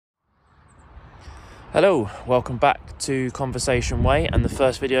Hello, welcome back to ConversationWay and the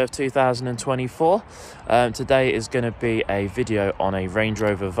first video of 2024. Today is going to be a video on a Range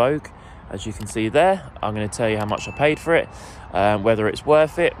Rover Vogue. As you can see there, I'm going to tell you how much I paid for it, whether it's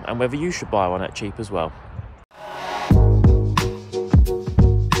worth it and whether you should buy one at cheap as well.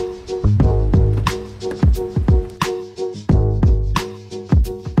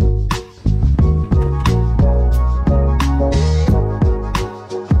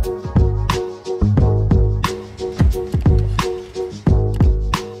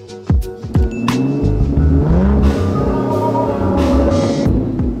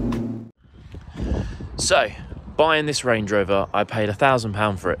 So, buying this Range Rover, I paid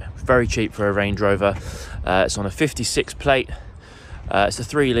 £1,000 for it. Very cheap for a Range Rover. It's on a 56 plate. It's a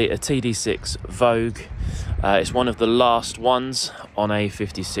 3-litre Td6 Vogue. It's one of the last ones on a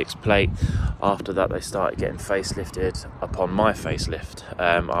 56 plate. After that, they started getting facelifted upon my facelift.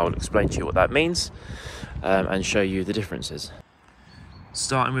 I will explain to you what that means and show you the differences.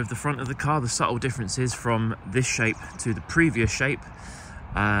 Starting with the front of the car, the subtle differences from this shape to the previous shape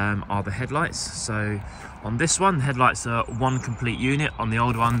are the headlights. So on this one, the headlights are one complete unit. On the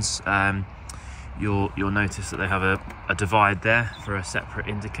old ones, you'll notice that they have a divide there for a separate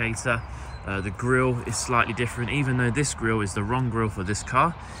indicator. The grille is slightly different, even though this grille is the wrong grille for this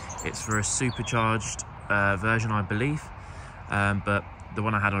car. It's for a supercharged version, I believe, but the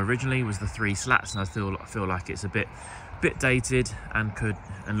one I had originally was the 3 slats, and I feel like it's a bit dated and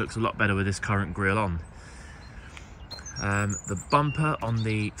looks a lot better with this current grille on. The bumper on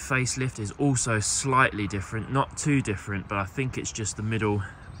the facelift is also slightly different, not too different, but I think it's just the middle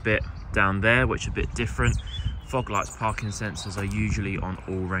bit down there which is a bit different. Fog lights, parking sensors are usually on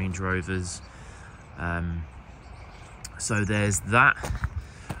all Range Rovers, so there's that.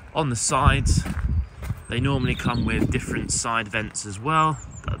 On the sides, they normally come with different side vents as well.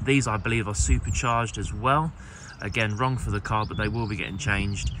 These, I believe, are supercharged as well. Again, wrong for the car, but they will be getting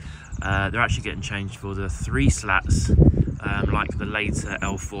changed. They're actually getting changed for the 3 slats, like the later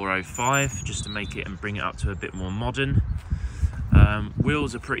L405, just to make it and bring it up to a bit more modern.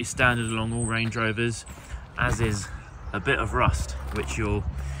 Wheels are pretty standard along all Range Rovers, as is a bit of rust, which you'll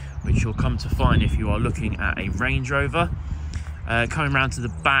come to find if you are looking at a Range Rover. Coming round to the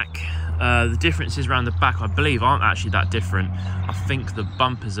back, the differences around the back, I believe, aren't actually that different. I think the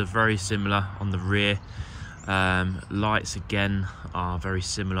bumpers are very similar on the rear. Lights again are very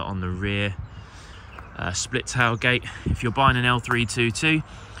similar on the rear. Split tailgate. If you're buying an L322,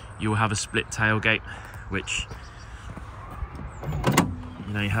 you will have a split tailgate, which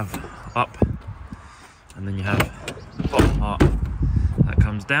you have up, and then you have the bottom part that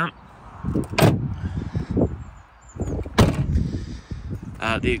comes down.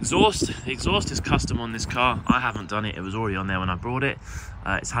 The exhaust is custom on this car. I haven't done it. It was already on there when I brought it.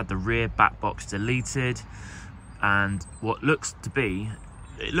 It's had the rear back box deleted, and what looks to be,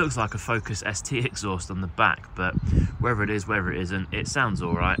 it looks like a Focus ST exhaust on the back, but whether it is, whether it isn't, it sounds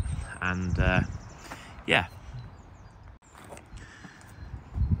all right. And yeah.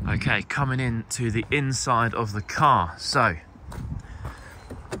 Okay, coming in to the inside of the car. So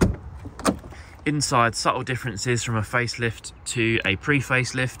inside, subtle differences from a facelift to a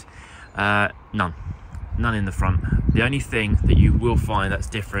pre-facelift. None in the front. The only thing that you will find that's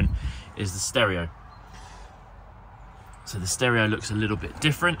different is the stereo. So the stereo looks a little bit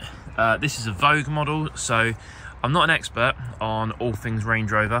different. This is a Vogue model, so I'm not an expert on all things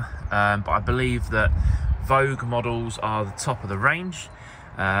Range Rover, but I believe that Vogue models are the top of the range.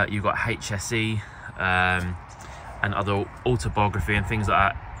 You've got HSE and other autobiography and things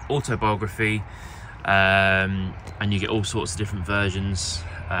like that. Autobiography, and you get all sorts of different versions,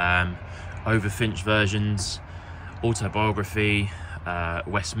 Overfinch versions, autobiography,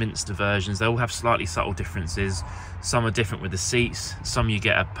 Westminster versions. They all have slightly subtle differences. Some are different with the seats. Some you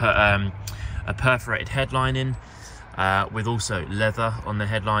get a perforated headlining with also leather on the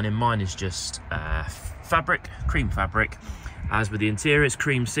headlining. Mine is just fabric, cream fabric. As with the interior, it's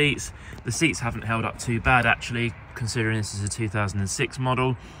cream seats. The seats haven't held up too bad, actually, considering this is a 2006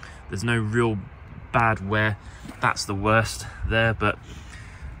 model. There's no real bad wear. That's the worst there,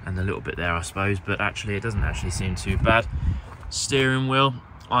 and a little bit there, I suppose, but actually it doesn't actually seem too bad. Steering wheel,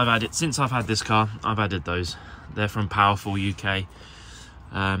 since I've had this car, I've added those. They're from Powerful UK.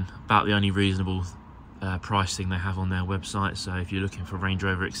 About the only reasonable price thing they have on their website. So if you're looking for Range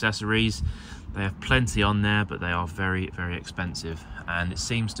Rover accessories, they have plenty on there, but they are very, very expensive. And it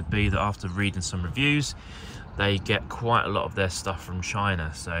seems to be that after reading some reviews, they get quite a lot of their stuff from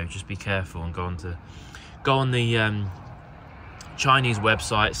China. So just be careful and go on the Chinese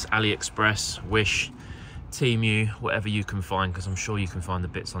websites, AliExpress, Wish, Temu, whatever you can find, because I'm sure you can find the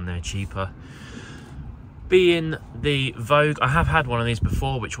bits on there cheaper. Being the Vogue, I have had one of these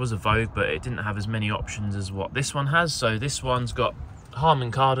before, which was a Vogue, but it didn't have as many options as what this one has. So this one's got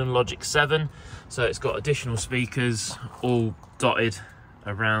Harman Kardon Logic 7, so it's got additional speakers all dotted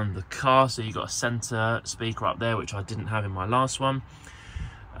around the car. So you've got a center speaker up there, which I didn't have in my last one.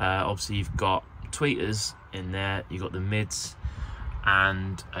 Obviously you've got tweeters in there, you've got the mids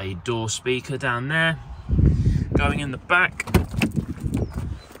and a door speaker down there. Going in the back,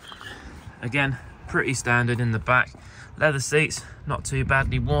 again, pretty standard in the back. Leather seats, not too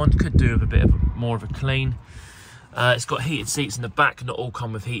badly worn, could do with a bit of more of a clean. It's got heated seats in the back. Not all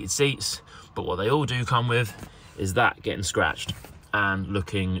come with heated seats, but what they all do come with is that getting scratched and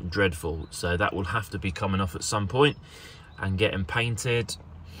looking dreadful. So that will have to be coming off at some point and getting painted.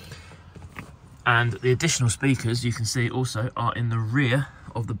 And the additional speakers, you can see also, are in the rear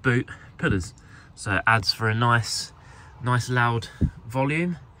of the boot pillars. So it adds for a nice loud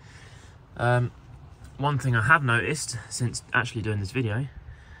volume. One thing I have noticed since actually doing this video,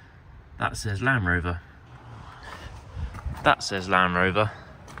 that says Land Rover. That says Land Rover.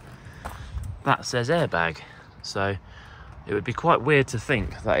 That says airbag. So it would be quite weird to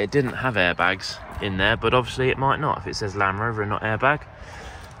think that it didn't have airbags in there, but obviously it might not if it says Land Rover and not airbag.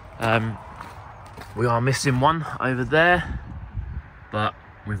 We are missing one over there, but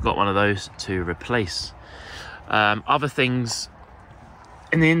we've got one of those to replace. Other things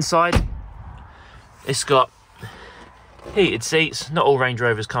in the inside, it's got heated seats. Not all Range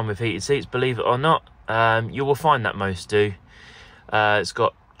Rovers come with heated seats, believe it or not. You will find that most do. It's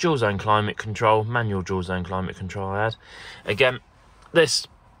got dual zone climate control, manual dual zone climate control I had. Again, this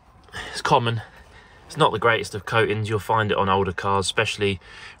is common. It's not the greatest of coatings. You'll find it on older cars, especially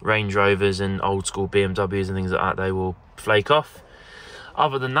Range Rovers and old school BMWs and things like that. They will flake off.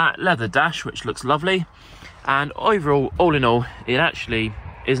 Other than that, leather dash, which looks lovely. And overall, all in all, it actually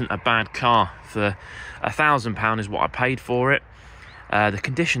isn't a bad car. For £1,000 is what I paid for it. The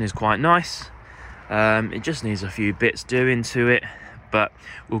condition is quite nice. It just needs a few bits doing to it, but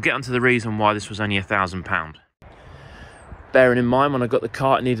we'll get onto the reason why this was only £1,000. Bearing in mind, when I got the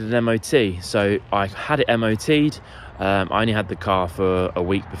car, it needed an MOT. So I had it MOT'd. I only had the car for a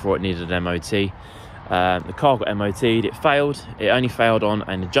week before it needed an MOT. The car got MOT'd, it failed. It only failed on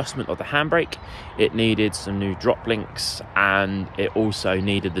an adjustment of the handbrake. It needed some new drop links, and it also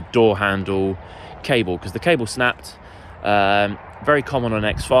needed the door handle cable because the cable snapped. Very common on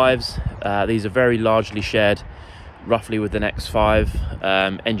X5s. These are very largely shared roughly with an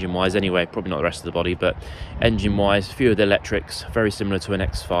X5, engine wise anyway, probably not the rest of the body, but engine wise, a few of the electrics, very similar to an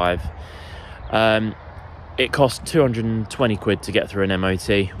X5. It cost 220 quid to get through an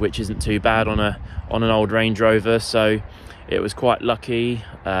MOT, which isn't too bad on an old Range Rover, so it was quite lucky.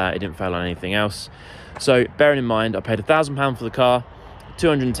 It didn't fail on anything else. So bearing in mind, I paid £1,000 for the car,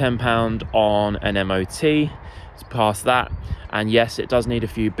 £210 on an MOT. It's past that, and yes, it does need a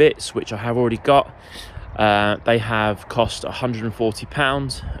few bits, which I have already got. They have cost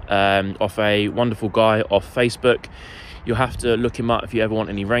 £140 off a wonderful guy off Facebook. You'll have to look him up if you ever want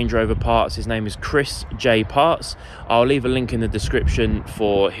any Range Rover parts. His name is Chris J Parts. I'll leave a link in the description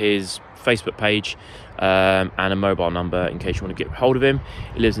for his Facebook page and a mobile number in case you want to get hold of him.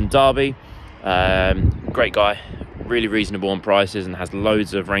 He lives in Derby. Great guy, really reasonable on prices, and has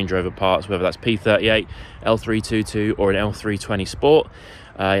loads of Range Rover parts, whether that's P38, L322 or an L320 Sport.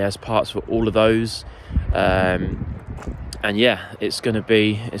 He has parts for all of those. And yeah, it's going to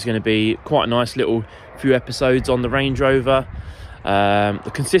be quite a nice little few episodes on the Range Rover.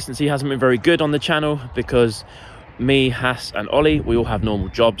 The consistency hasn't been very good on the channel because me, Hass and Ollie, we all have normal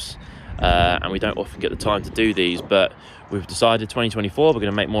jobs, and we don't often get the time to do these, but we've decided 2024 we're going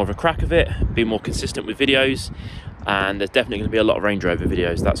to make more of a crack of it, be more consistent with videos, and there's definitely going to be a lot of Range Rover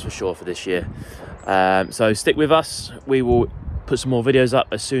videos, that's for sure, for this year. So stick with us. We will put some more videos up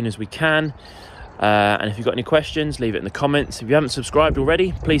as soon as we can. And if you've got any questions, leave it in the comments. If you haven't subscribed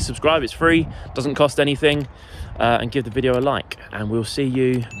already, please subscribe. It's free, doesn't cost anything, and give the video a like. And we'll see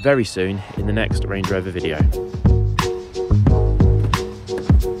you very soon in the next Range Rover video.